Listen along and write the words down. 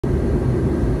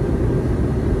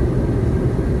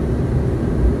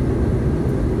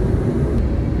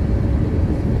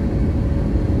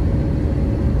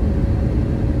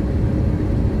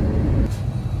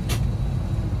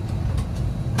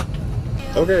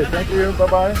Okay, thank you. Bye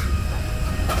bye.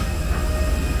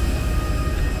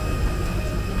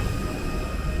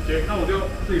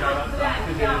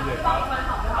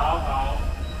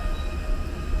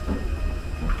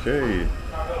 Okay,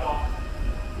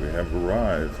 we have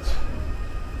arrived.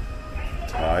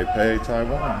 Taipei,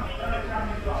 Taiwan.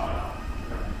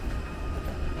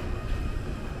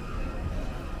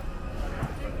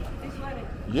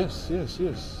 Yes, yes,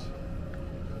 yes.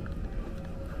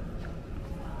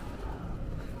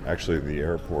 Actually, the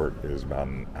airport is about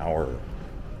an hour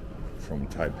from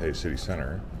Taipei city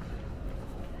center.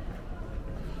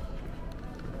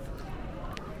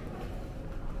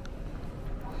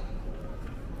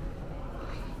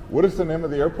 What is the name of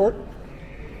the airport?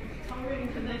 Taoyuan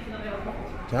International Airport.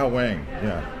 Taoyuan,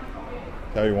 yeah.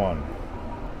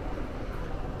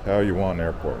 Taoyuan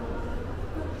Airport.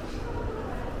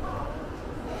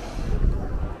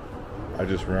 I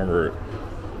just remember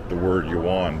the word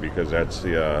yuan because that's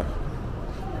the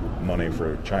money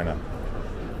for China.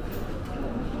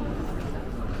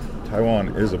 Taiwan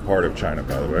is a part of China,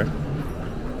 by the way.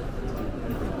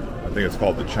 I think it's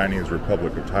called the Chinese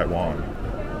Republic of Taiwan.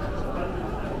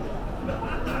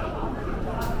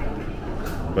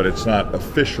 But it's not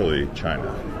officially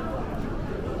China.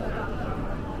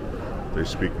 They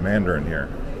speak Mandarin here.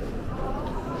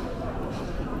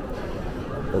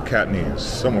 Or Cantonese.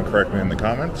 Someone correct me in the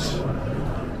comments.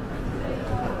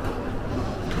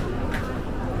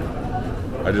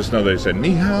 I just know they said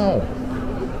ni hao.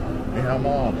 Ni hao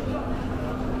mom.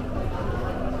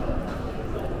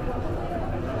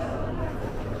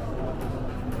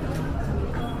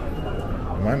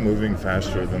 Am I moving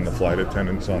faster than the flight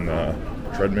attendants on the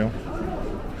treadmill?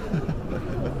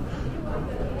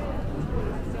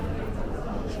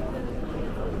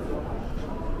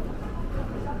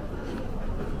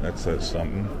 That says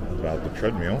something about the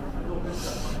treadmill.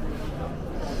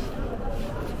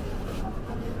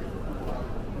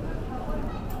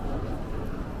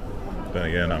 Then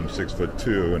again, I'm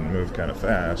 6'2" and move kind of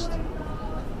fast,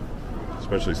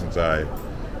 especially since I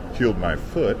healed my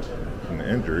foot from the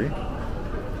injury.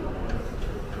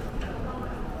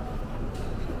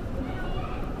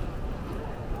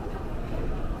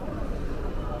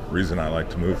 Reason I like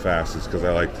to move fast is because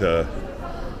I like to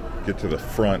get to the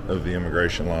front of the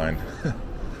immigration line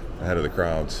ahead of the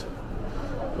crowds.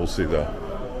 We'll see though.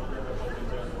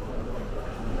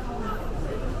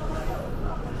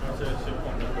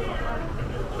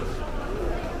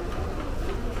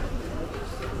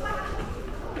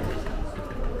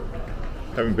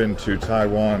 Haven't been to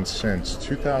Taiwan since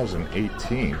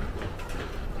 2018.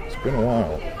 It's been a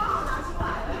while.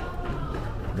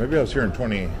 Maybe I was here in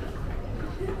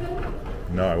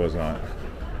No, I was not.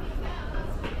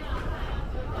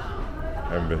 I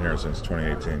haven't been here since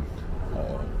 2018.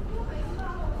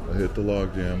 I hit the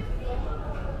log jam.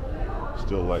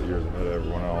 Still light years ahead of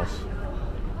everyone else.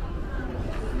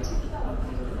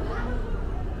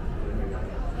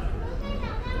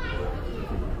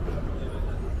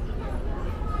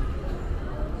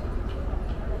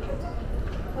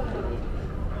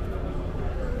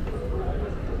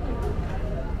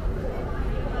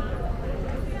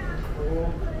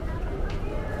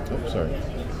 Oops, sorry.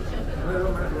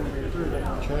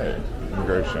 Okay,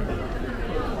 immigration.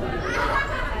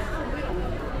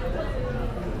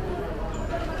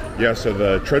 Yeah, so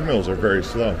the treadmills are very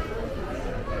slow.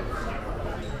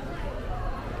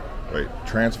 Wait,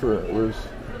 transfer, where's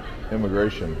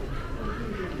immigration?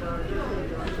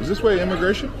 Is this way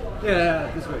immigration? Yeah,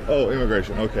 this way. Oh,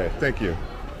 immigration, okay, thank you.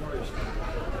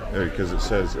 Because it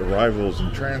says arrivals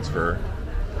and transfer.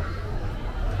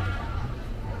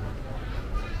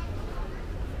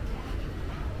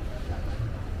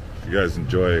 If you guys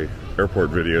enjoy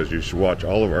airport videos, you should watch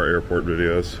all of our airport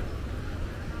videos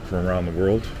from around the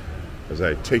world as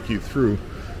I take you through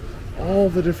all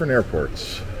the different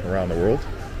airports around the world.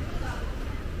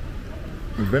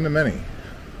 We've been to many.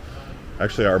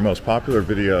 Actually, our most popular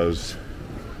videos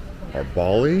are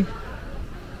Bali,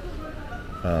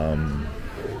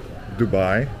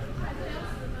 Dubai,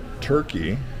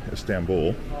 Turkey,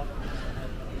 Istanbul,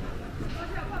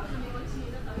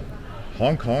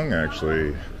 Hong Kong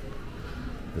actually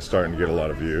is starting to get a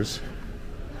lot of views.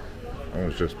 That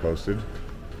was just posted.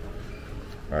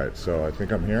 Alright, so I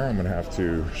think I'm here. I'm going to have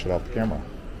to shut off the camera.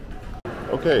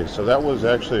 Okay, so that was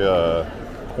actually a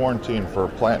quarantine for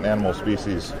plant and animal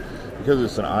species. Because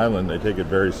it's an island, they take it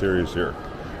very serious here.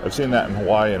 I've seen that in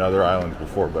Hawaii and other islands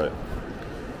before, but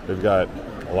they've got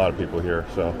a lot of people here,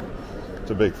 so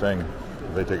it's a big thing.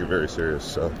 They take it very serious,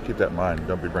 so keep that in mind.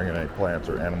 Don't be bringing any plants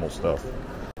or animal stuff.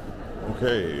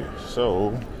 Okay,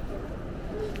 so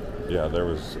yeah, there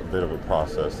was a bit of a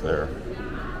process there.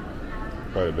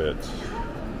 quite a bit.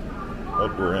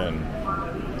 But we're in.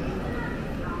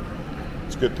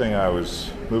 It's a good thing I was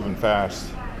moving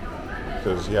fast,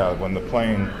 because yeah, when the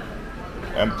plane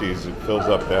empties, it fills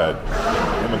up that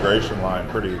immigration line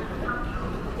pretty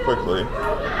quickly.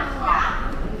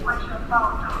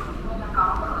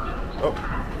 Oh,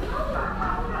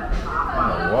 I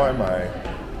don't know why my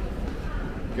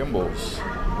gimbal's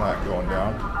not going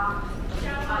down.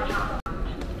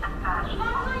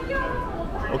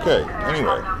 Okay,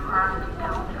 anyway.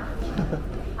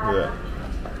 Yeah,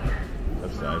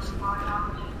 that's nice.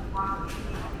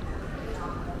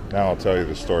 Now I'll tell you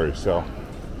the story. So,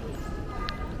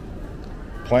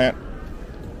 plant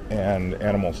and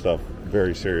animal stuff,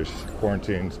 very serious.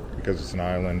 Quarantines, because it's an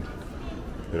island.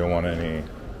 They don't want anything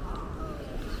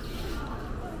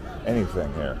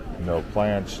here. No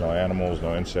plants, no animals,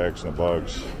 no insects, no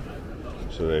bugs.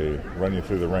 So they run you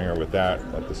through the ringer with that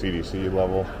at the CDC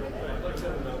level.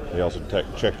 They also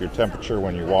check your temperature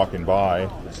when you're walking by.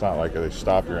 It's not like they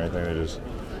stop you or anything. They just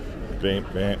bam,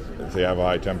 bam. If they have a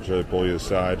high temperature, they pull you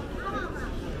aside.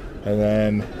 And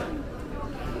then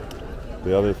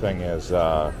the other thing is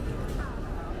the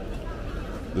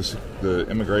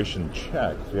immigration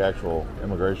check, the actual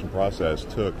immigration process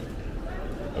took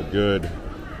a good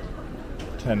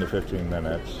 10 to 15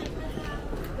 minutes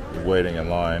waiting in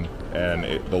line, and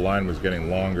the line was getting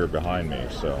longer behind me,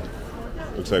 so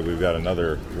looks like we've got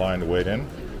another line to wait in.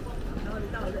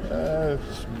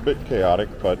 It's a bit chaotic,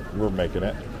 but we're making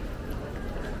it.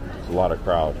 It's a lot of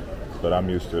crowd, but I'm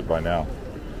used to it by now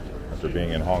after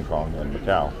being in Hong Kong and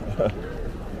Macau.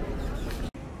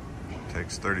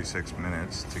 Takes 36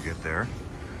 minutes to get there.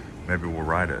 Maybe we'll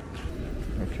ride it.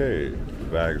 Okay, the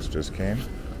bags just came,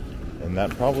 and that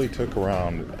probably took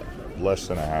around less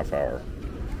than a half hour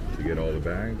to get all the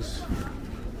bags.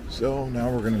 So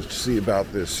now we're going to see about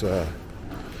this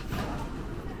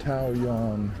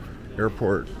Taoyuan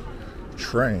Airport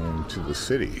train to the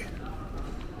city.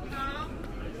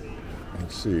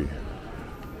 Let's see.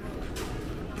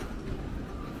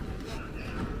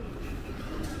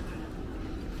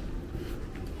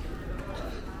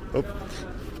 Oh,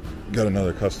 got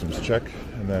another customs check,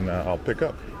 and then I'll pick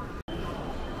up.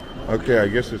 Okay, I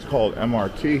guess it's called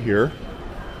MRT here.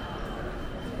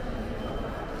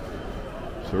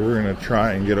 So we're gonna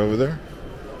try and get over there.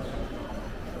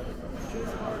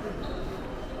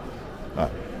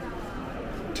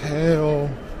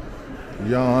 Taoyuan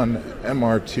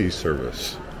MRT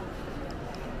service.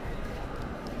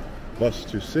 Bus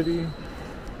to city.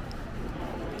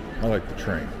 I like the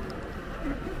train.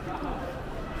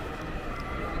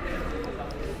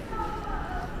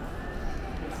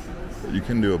 You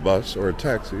can do a bus or a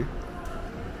taxi.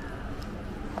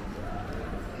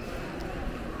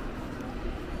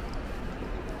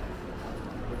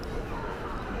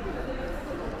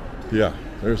 Yeah,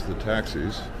 there's the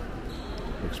taxis.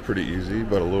 Looks pretty easy,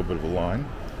 but a little bit of a line.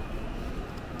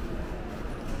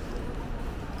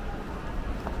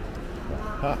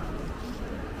 Aha.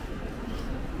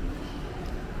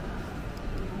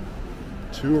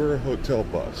 Tour hotel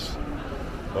bus.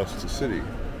 Bus to city.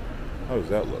 How does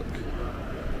that look?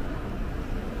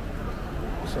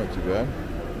 It's not too bad.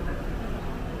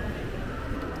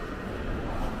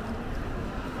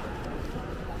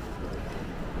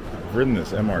 I've ridden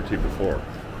this MRT before.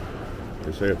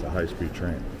 They say it's a high-speed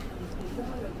train.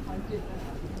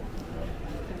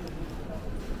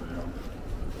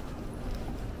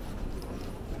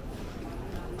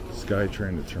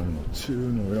 SkyTrain to Terminal 2.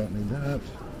 No, we don't need that.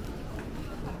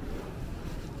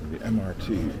 The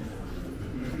MRT.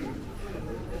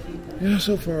 Yeah,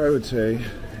 so far I would say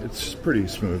it's pretty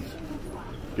smooth.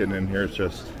 Getting in here, it's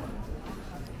just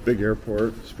big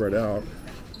airport, spread out,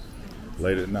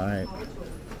 late at night.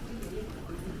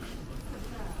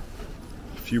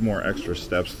 A few more extra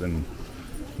steps than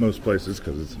most places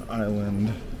because it's an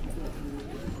island.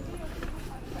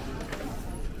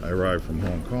 I arrived from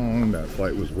Hong Kong. That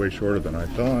flight was way shorter than I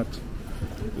thought.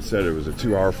 It said it was a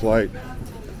 2-hour flight. It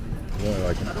was only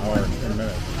like an hour and 10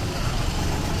 minutes.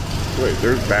 Wait,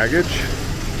 there's baggage?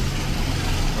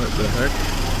 What the heck?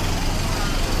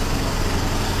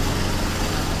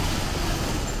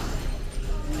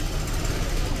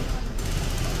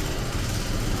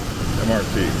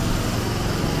 MRT.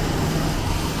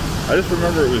 I just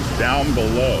remember it was down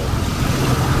below.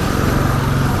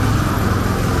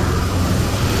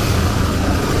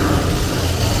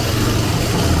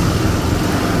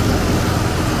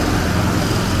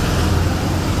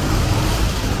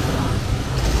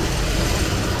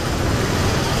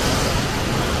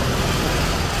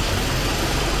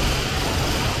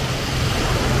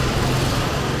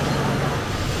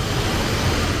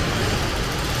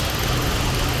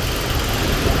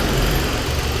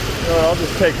 I'll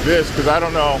just take this because I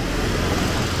don't know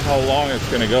how long it's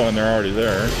going to go and they're already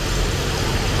there.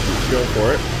 Let's go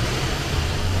for it.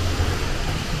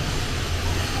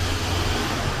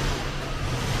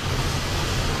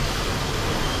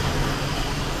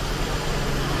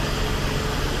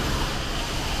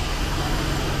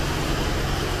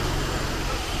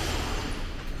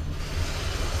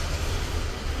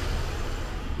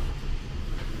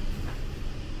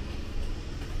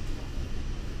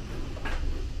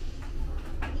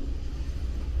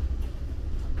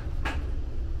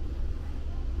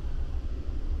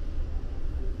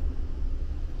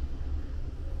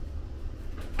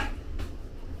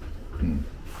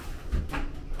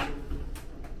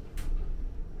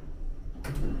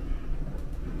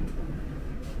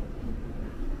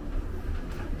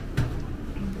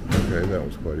 Okay, that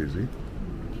was quite easy.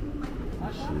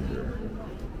 Let's see here.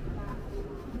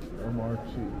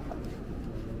 MRT.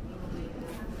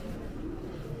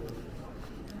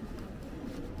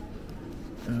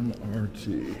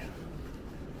 MRT.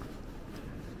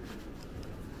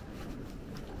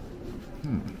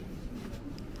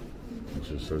 It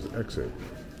just says exit.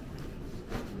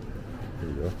 Here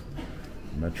we go.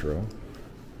 Metro.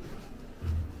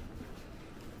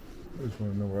 I just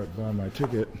want to know where I'd buy my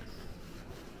ticket.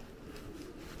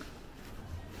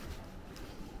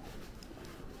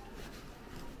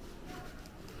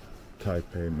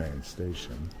 Taipei main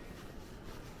station.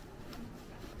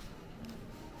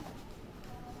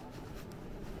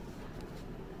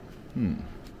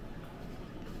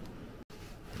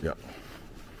 Yeah.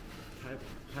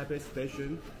 Taipei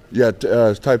station. Yeah,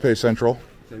 Taipei Central.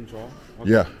 Central.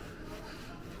 Okay. Yeah.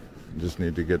 Just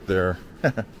need to get there.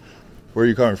 Where are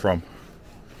you coming from?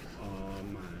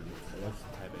 West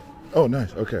Taipei. Oh,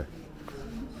 nice. Okay.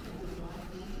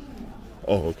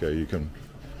 Oh, okay. You can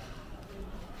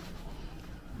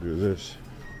do this.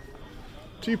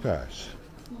 T-Pass.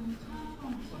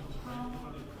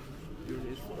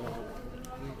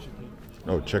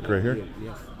 Oh, check right here?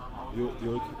 Yes.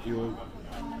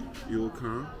 Your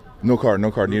car? No card,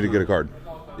 no card. Need to get a card.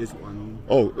 This one.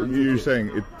 Oh, you're saying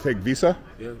it take Visa?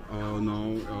 Yeah.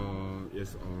 No.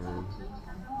 Yes.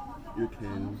 You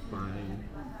can buy.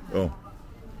 Oh.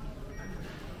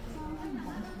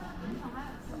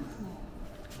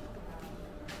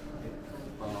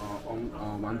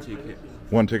 On one ticket.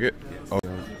 One ticket? Yes. Oh.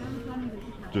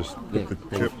 Just put the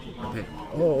tip. Okay.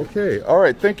 Oh, okay. All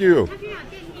right. Thank you.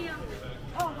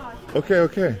 Okay,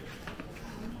 okay.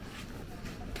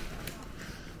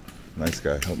 Nice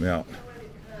guy. Help me out.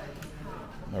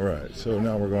 All right. So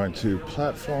now we're going to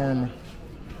platform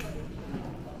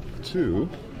 2,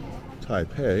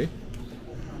 Taipei.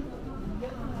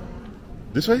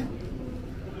 This way?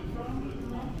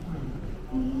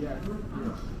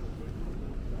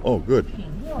 Oh, good. Please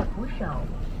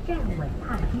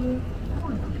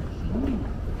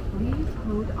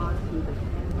hold on to the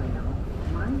handrail,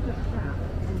 mind the step,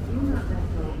 and do not let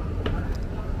go of the line.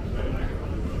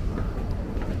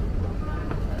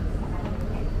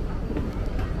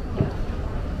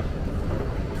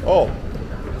 Oh.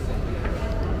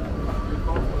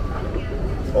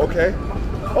 Okay.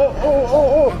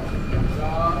 Oh.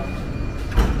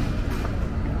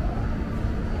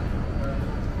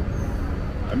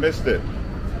 I missed it.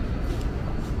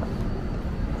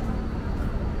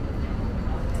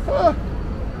 Ah.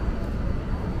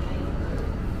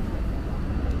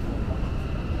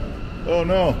 Oh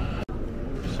no.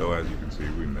 So as you can see,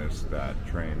 we missed that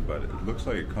train, but it looks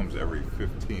like it comes every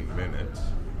 15 minutes.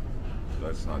 So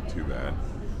that's not too bad.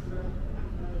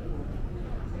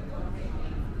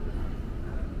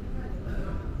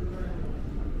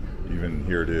 Even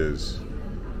here it is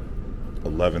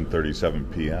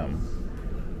 11:37 p.m.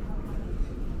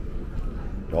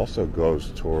 It also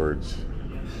goes towards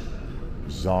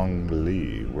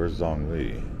Zhongli. Where's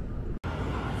Zhongli?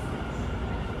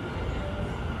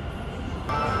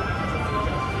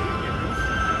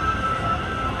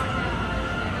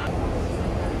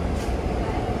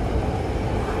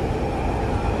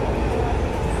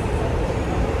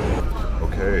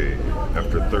 Okay,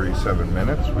 after 37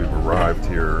 minutes, we've arrived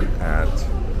here at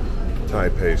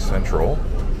Taipei Central.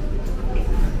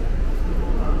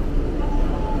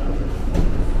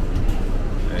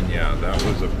 And yeah, that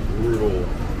was a brutal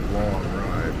long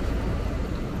ride.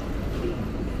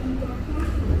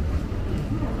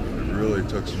 It really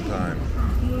took some time.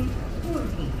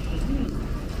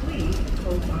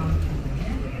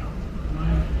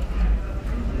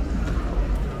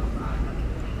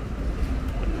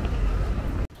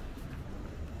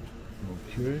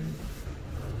 Okay.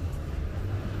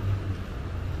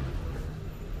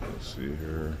 Let's see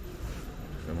here.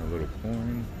 Got my little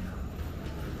coin.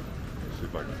 See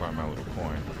if I can find my little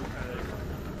coin.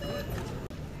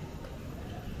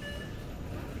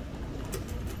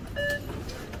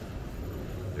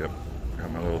 Yep,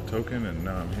 got my little token and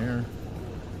now I'm here.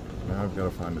 Now I've got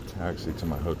to find a taxi to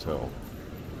my hotel.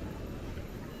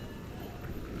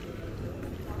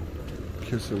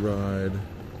 Kiss a ride.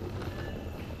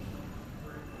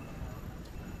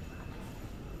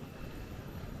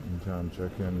 Meantime,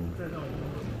 check in.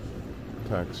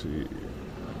 Taxi.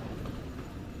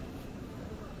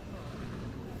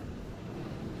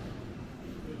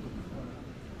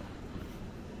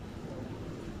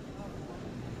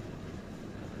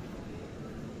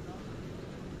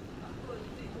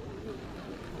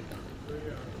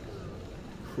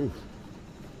 Whew.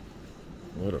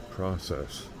 What a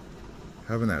process.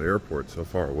 Having that airport so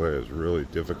far away is really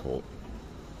difficult.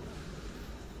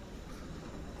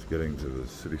 It's getting to the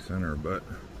city center, but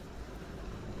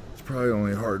it's probably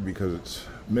only hard because it's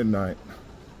midnight.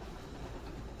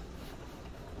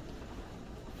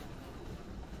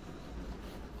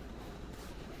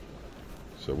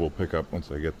 So we'll pick up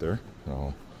once I get there and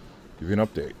I'll give you an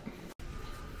update.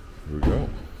 Here we go.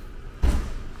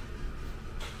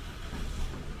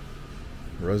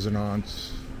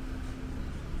 Resonance.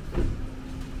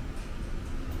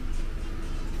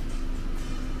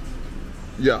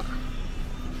 Yeah.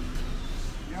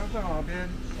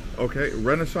 Okay,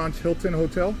 Renaissance Hilton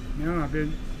Hotel?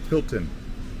 Hilton.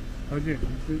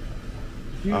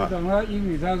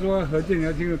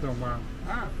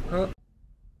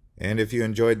 And if you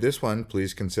enjoyed this one,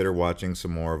 please consider watching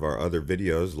some more of our other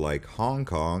videos like Hong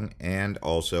Kong and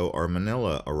also our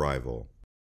Manila arrival.